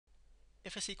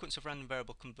If a sequence of random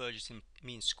variable converges in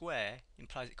mean square,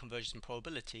 implies it converges in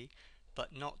probability,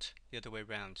 but not the other way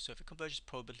around. So if it converges in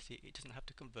probability, it doesn't have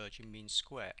to converge in mean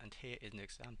square. And here is an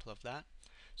example of that.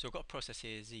 So we've got a process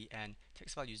here, Zn,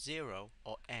 takes value 0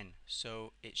 or n.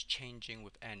 So it's changing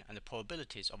with n, and the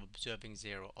probabilities of observing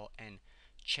 0 or n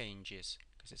changes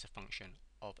because it's a function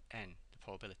of n, the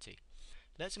probability.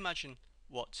 Let's imagine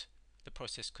what the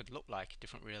process could look like,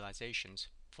 different realizations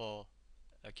for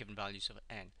given values of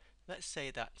n. Let's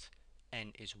say that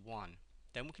n is 1.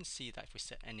 Then we can see that if we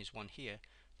set n is 1 here,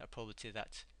 that probability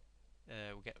that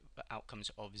we get outcomes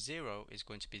of 0 is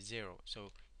going to be 0.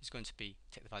 So it's going to be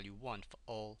take the value 1 for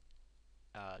all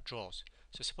draws.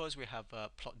 So suppose we have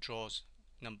plot draw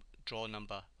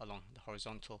number along the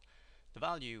horizontal, the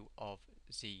value of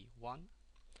z1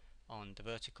 on the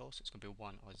vertical, so it's going to be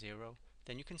 1 or 0.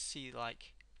 Then you can see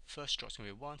like first draw is going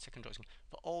to be 1, second draw is going to be,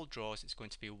 for all draws it's going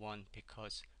to be 1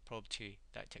 because probability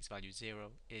that it takes value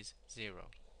 0 is 0.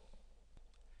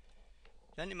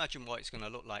 Then imagine what it's going to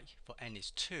look like for n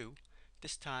is 2.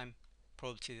 This time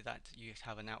probability that you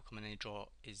have an outcome in any draw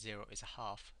is 0 is a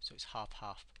half, so it's half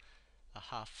half. A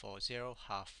half for 0,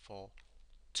 half for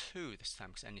 2 this time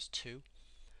because n is 2.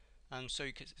 And so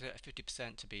you could get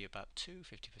 50% to be about 2,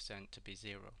 50% to be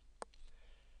 0.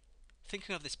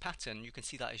 Thinking of this pattern, you can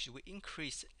see that as we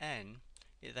increase n,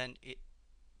 it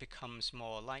becomes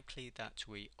more likely that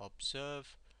we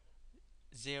observe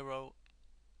 0.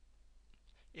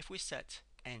 If we set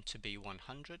n to be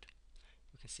 100,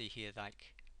 we can see here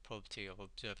like probability of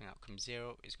observing outcome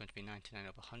 0 is going to be 99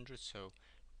 over 100. So,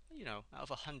 out of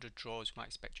 100 draws, we might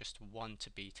expect just 1 to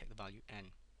be take the value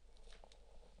n.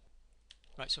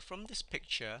 Right, so from this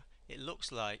picture, it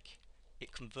looks like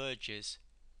it converges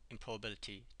in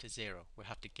probability to 0. We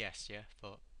have to guess,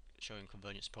 for showing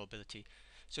convergence probability.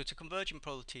 So to converge in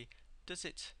probability, does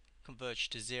it converge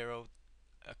to 0,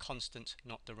 a constant,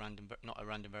 not a random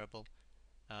variable,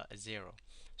 a 0?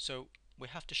 So we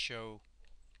have to show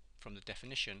from the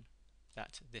definition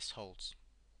that this holds.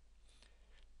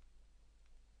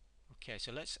 Okay,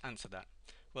 so let's answer that.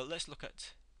 Well, let's look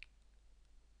at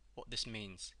what this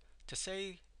means. To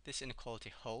say this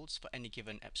inequality holds for any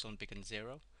given epsilon bigger than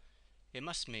 0, it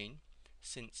must mean,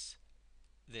 since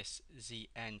this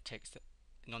Zn takes the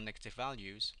non-negative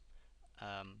values,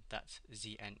 that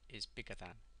Zn is bigger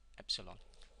than epsilon.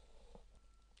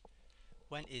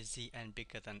 When is Zn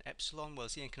bigger than epsilon? Well,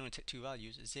 Zn can only take two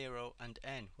values, 0 and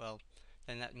n. Well,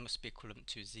 then that must be equivalent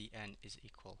to Zn is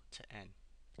equal to n,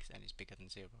 because n is bigger than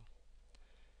 0.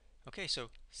 Okay, so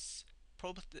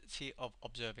probability of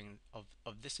observing of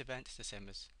this event is the same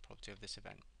as probability of this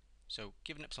event. So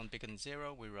given epsilon bigger than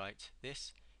 0, we write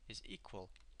this is equal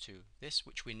to this,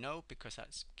 which we know because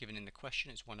that's given in the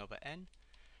question, it's 1 over n.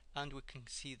 And we can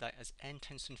see that as n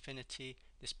tends to infinity,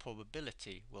 this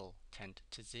probability will tend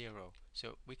to 0.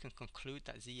 So we can conclude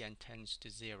that Zn tends to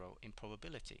 0 in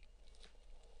probability.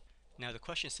 Now the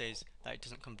question says that it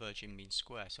doesn't converge in mean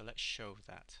square, so let's show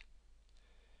that.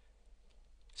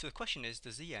 So the question is,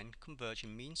 does Zn converge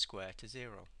in mean square to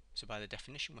 0? So by the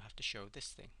definition we have to show this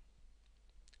thing.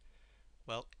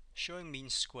 Well, showing mean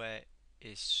square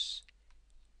is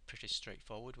pretty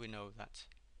straightforward. We know that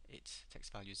it takes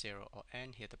value 0 or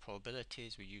n. Here the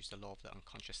probabilities, we use the law of the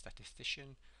unconscious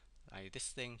statistician, i.e. this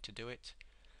thing, to do it.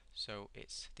 So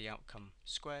it's the outcome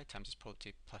squared times its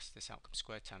probability plus this outcome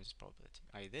squared times its probability,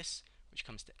 i.e. this, which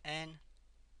comes to n,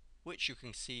 which you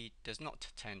can see does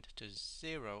not tend to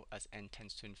 0 as n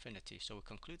tends to infinity. So we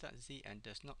conclude that Zn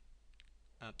does not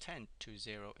tend to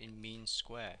 0 in mean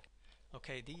square.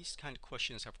 Okay, these kind of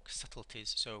questions have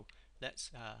subtleties, so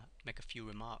let's make a few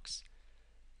remarks.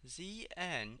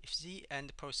 Zn, if Zn,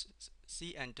 the process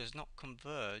Zn does not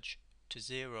converge to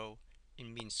 0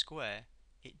 in mean square,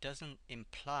 it doesn't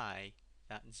imply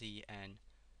that Zn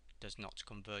does not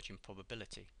converge in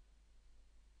probability.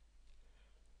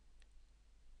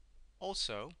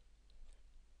 Also,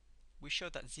 we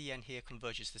showed that Zn here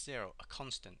converges to 0, a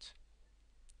constant.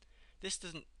 This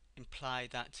doesn't imply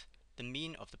that the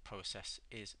mean of the process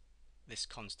is this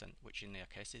constant, which in their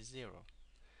case is 0.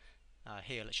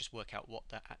 Here let's just work out what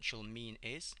the actual mean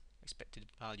is, expected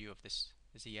value of this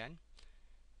Zn.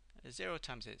 0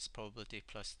 times its probability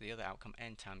plus the other outcome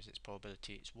n times its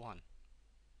probability is 1,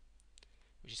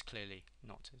 which is clearly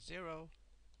not 0.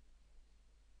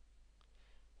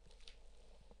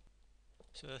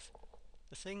 So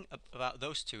the thing about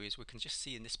those two is we can just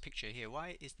see in this picture here,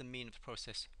 why is the mean of the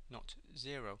process not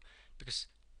 0? Because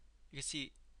you can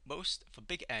see for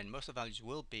big N, most of the values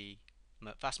will be,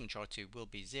 vast majority will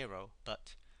be 0,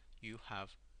 but you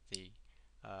have the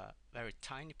very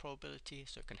tiny probability,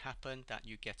 so it can happen that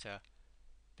you get a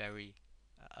very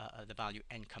the value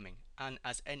n coming, and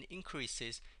as n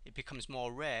increases it becomes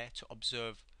more rare to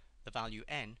observe the value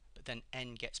n, but then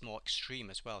n gets more extreme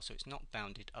as well, so it's not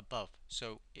bounded above,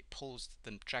 so it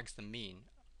drags the mean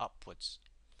upwards.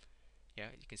 Yeah,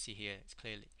 you can see here it's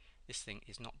clearly this thing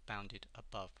is not bounded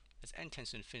above. As n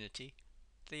tends to infinity,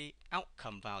 the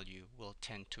outcome value will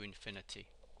tend to infinity.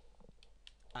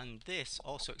 And this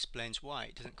also explains why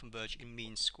it doesn't converge in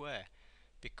mean square,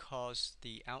 because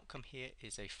the outcome here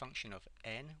is a function of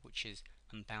n, which is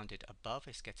unbounded above.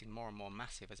 It's getting more and more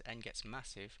massive as n gets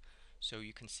massive. So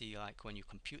you can see, like when you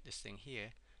compute this thing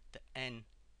here, the n,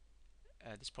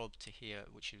 this probability here,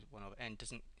 which is 1 over n,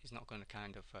 is not going to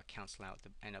kind of cancel out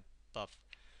the n above,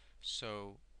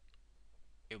 so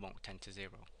it won't tend to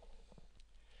 0.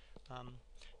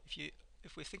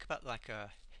 If we think about like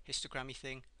a histogrammy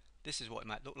thing, this is what it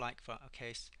might look like for a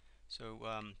case. So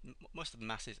most of the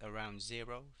mass is around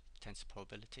 0, tensor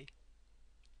probability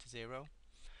to 0.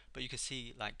 But you can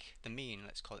see like the mean,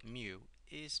 let's call it mu,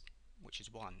 which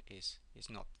is 1, is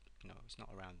not, it's not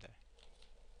around there.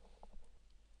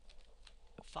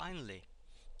 Finally,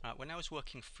 when I was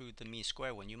working through the mean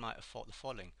square one, you might have thought the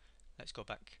following. Let's go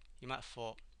back. You might have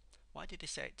thought, why did they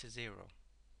set it to 0?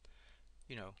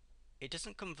 It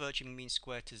doesn't converge in mean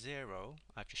square to 0,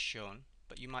 I've just shown,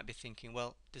 but you might be thinking,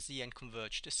 well, does the n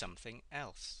converge to something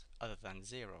else other than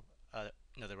 0?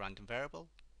 Another random variable,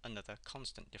 another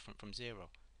constant different from 0?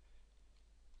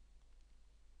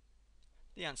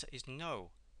 The answer is no,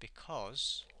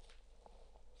 because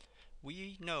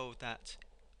we know that,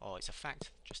 or it's a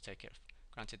fact, just take it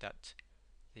granted that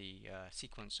the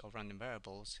sequence of random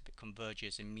variables, if it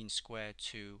converges in mean square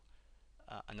to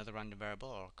another random variable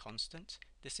or a constant,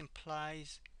 this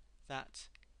implies that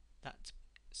that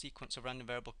sequence of random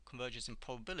variable converges in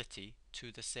probability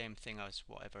to the same thing as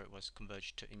whatever it was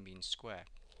converged to in mean square,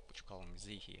 which we're calling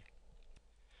z here.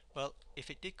 Well, if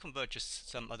it did converge to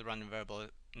some other random variable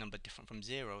number different from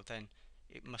 0, then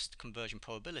it must converge in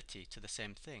probability to the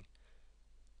same thing,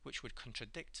 which would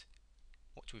contradict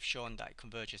what we've shown that it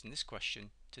converges in this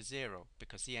question to 0,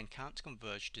 because the n can't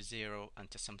converge to 0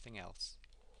 and to something else.